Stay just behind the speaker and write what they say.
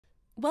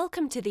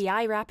Welcome to the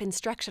iWrap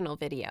instructional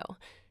video.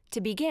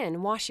 To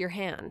begin, wash your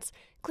hands.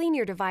 Clean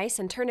your device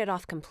and turn it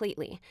off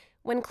completely.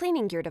 When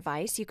cleaning your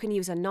device, you can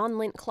use a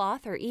non-lint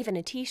cloth or even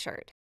a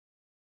t-shirt.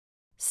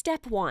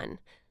 Step 1.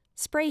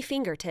 Spray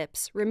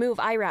fingertips, remove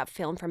iWrap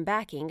film from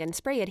backing, and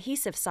spray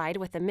adhesive side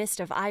with a mist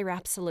of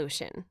iWrap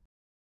solution.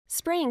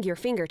 Spraying your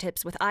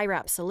fingertips with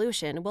iWrap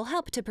solution will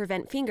help to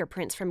prevent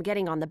fingerprints from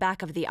getting on the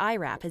back of the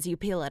iWrap as you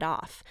peel it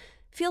off.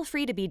 Feel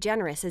free to be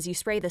generous as you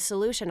spray the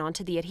solution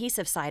onto the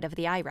adhesive side of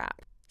the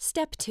iWrap.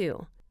 Step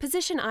 2.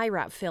 Position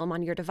iWrap film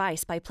on your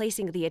device by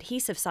placing the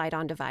adhesive side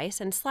on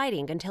device and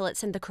sliding until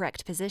it's in the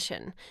correct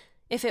position.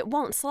 If it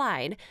won't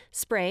slide,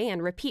 spray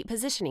and repeat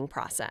positioning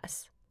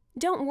process.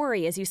 Don't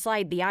worry as you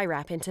slide the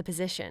iWrap into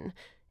position.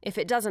 If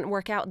it doesn't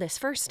work out this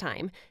first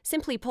time,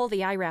 simply pull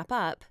the iWrap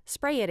up,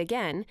 spray it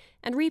again,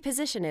 and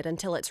reposition it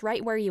until it's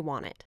right where you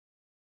want it.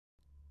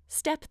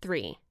 Step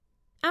 3.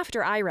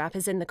 After iWrap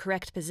is in the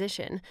correct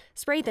position,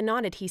 spray the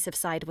non-adhesive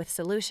side with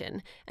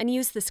solution and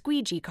use the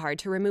squeegee card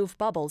to remove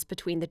bubbles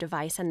between the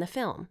device and the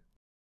film.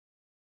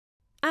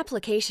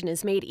 Application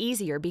is made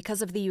easier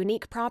because of the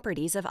unique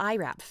properties of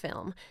iWrap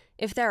film.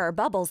 If there are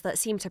bubbles that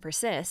seem to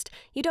persist,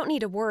 you don't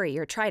need to worry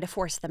or try to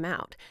force them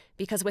out,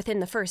 because within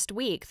the first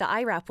week, the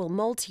iWrap will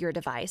mold to your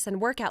device and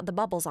work out the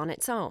bubbles on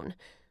its own.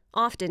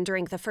 Often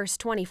during the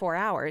first 24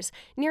 hours,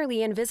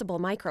 nearly invisible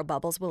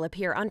microbubbles will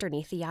appear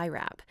underneath the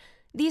iWrap.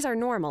 These are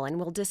normal and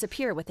will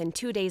disappear within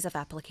 2 days of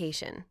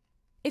application.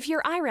 If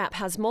your iWrap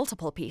has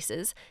multiple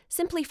pieces,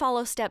 simply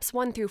follow steps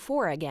 1 through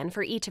 4 again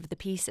for each of the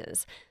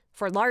pieces.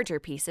 For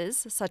larger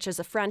pieces, such as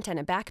a front and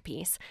a back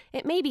piece,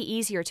 it may be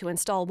easier to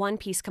install one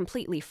piece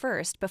completely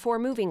first before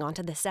moving on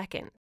to the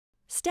second.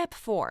 Step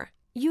 4.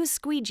 Use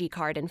squeegee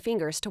card and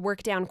fingers to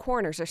work down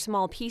corners or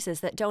small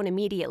pieces that don't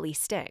immediately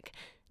stick.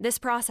 This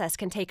process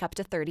can take up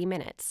to 30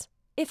 minutes.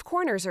 If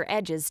corners or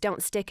edges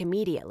don't stick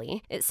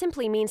immediately, it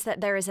simply means that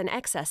there is an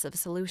excess of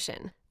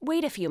solution.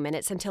 Wait a few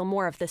minutes until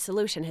more of the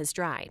solution has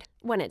dried.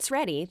 When it's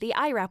ready, the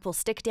iWrap will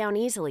stick down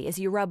easily as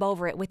you rub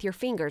over it with your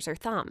fingers or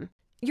thumb.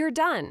 You're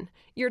done!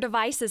 Your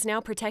device is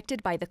now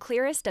protected by the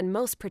clearest and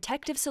most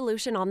protective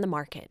solution on the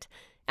market.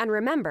 And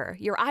remember,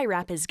 your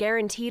iWrap is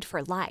guaranteed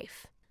for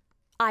life.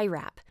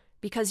 iWrap,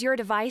 because your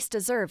device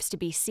deserves to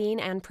be seen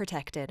and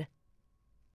protected.